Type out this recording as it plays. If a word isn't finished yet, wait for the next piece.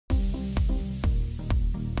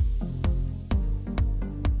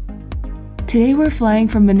Today we're flying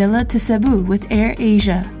from Manila to Cebu with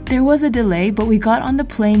AirAsia. There was a delay, but we got on the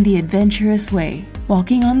plane the adventurous way,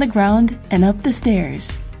 walking on the ground and up the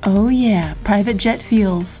stairs. Oh yeah, private jet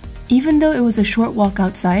feels. Even though it was a short walk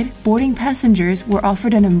outside, boarding passengers were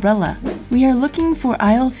offered an umbrella. We are looking for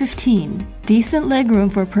aisle 15. Decent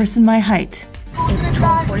legroom for a person my height. It's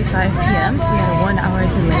 12:45 p.m. We had a 1-hour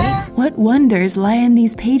delay. What wonders lie in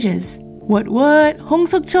these pages? What? Hong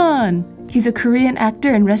Seok-chan! He's a Korean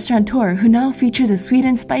actor and restaurateur who now features a sweet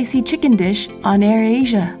and spicy chicken dish on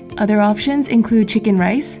AirAsia. Other options include chicken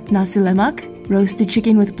rice, nasi lemak, roasted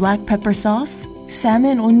chicken with black pepper sauce,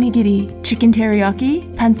 salmon onigiri, chicken teriyaki,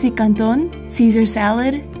 pancit canton, Caesar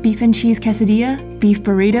salad, beef and cheese quesadilla, beef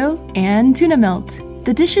burrito, and tuna melt.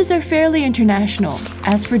 The dishes are fairly international.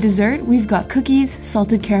 As for dessert, we've got cookies,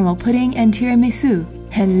 salted caramel pudding, and tiramisu.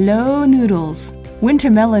 Hello noodles. Winter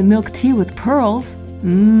melon milk tea with pearls.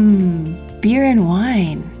 Beer and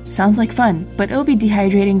wine. Sounds like fun, but it'll be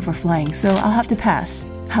dehydrating for flying, so I'll have to pass.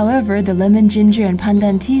 However, the lemon ginger and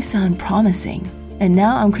pandan tea sound promising. And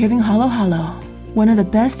now I'm craving halo halo. One of the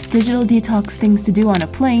best digital detox things to do on a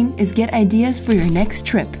plane is get ideas for your next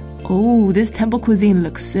trip. Oh, this temple cuisine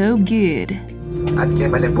looks so good. At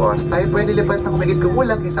Kemalipos, tayo pwede lipat ng humigit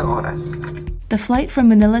kumulang isang oras. The flight from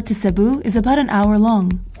Manila to Cebu is about an hour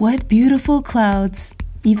long. What beautiful clouds!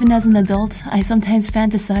 Even as an adult, I sometimes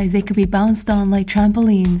fantasize they could be bounced on like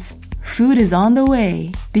trampolines. Food is on the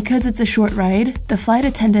way. Because it's a short ride, the flight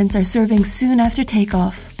attendants are serving soon after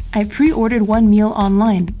takeoff. I pre-ordered one meal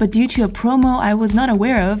online, but due to a promo I was not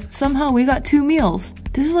aware of, somehow we got 2 meals.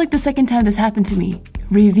 This is like the second time this happened to me.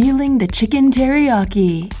 Revealing the chicken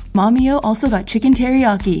teriyaki. Mamio also got chicken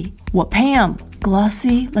teriyaki. Wapam!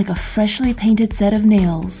 Glossy like a freshly painted set of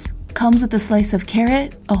nails. Comes with a slice of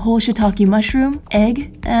carrot, a whole shiitake mushroom,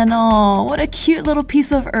 egg, and oh, what a cute little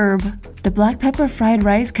piece of herb. The black pepper fried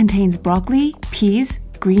rice contains broccoli, peas,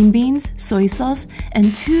 green beans, soy sauce,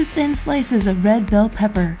 and 2 thin slices of red bell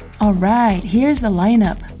pepper. Alright, here's the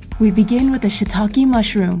lineup. We begin with the shiitake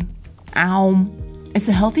mushroom. Ow! It's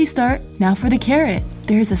a healthy start. Now for the carrot.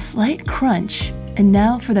 There's a slight crunch. And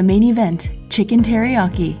now for the main event, chicken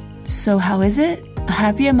teriyaki. So how is it? A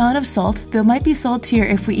happy amount of salt, though might be saltier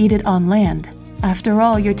if we eat it on land. After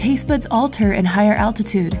all, your taste buds alter in higher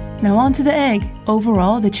altitude. Now on to the egg.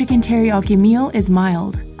 Overall, the chicken teriyaki meal is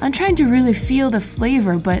mild. I'm trying to really feel the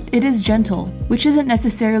flavor, but it is gentle, which isn't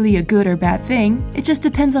necessarily a good or bad thing. It just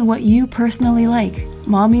depends on what you personally like.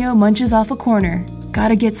 Mamio munches off a corner.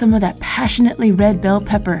 Gotta get some of that passionately red bell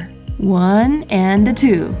pepper. 1 and a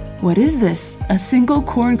 2. What is this? A single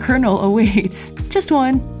corn kernel awaits. Just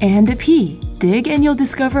 1 and a pea. Dig and you'll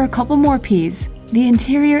discover a couple more peas. The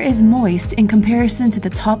interior is moist in comparison to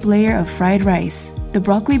the top layer of fried rice. The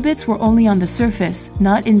broccoli bits were only on the surface,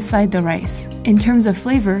 not inside the rice. In terms of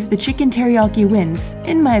flavor, the chicken teriyaki wins,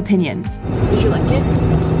 in my opinion. Did you like it?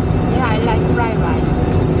 Yeah, I like fried rice.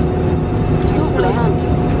 It's too bland.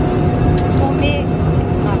 For me,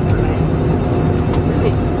 it's not bland.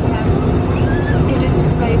 Yeah. It is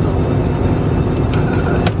flavorful.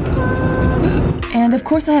 And of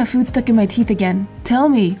course I have food stuck in my teeth again. Tell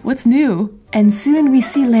me, what's new? And soon we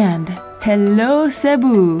see land. Hello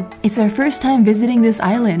Cebu! It's our first time visiting this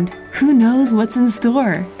island. Who knows what's in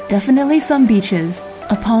store? Definitely some beaches.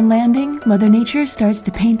 Upon landing, Mother Nature starts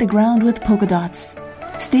to paint the ground with polka dots.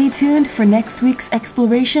 Stay tuned for next week's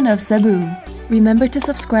exploration of Cebu. Remember to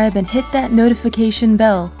subscribe and hit that notification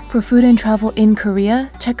bell. For food and travel in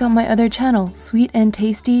Korea, check out my other channel, Sweet and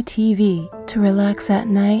Tasty TV. To relax at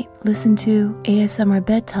night, listen to ASMR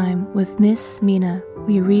Bedtime with Miss Mina.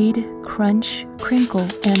 We read, crunch, crinkle,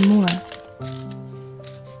 and more.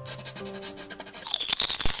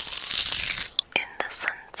 In the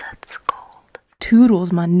sunset's gold.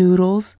 Toodles, my noodles.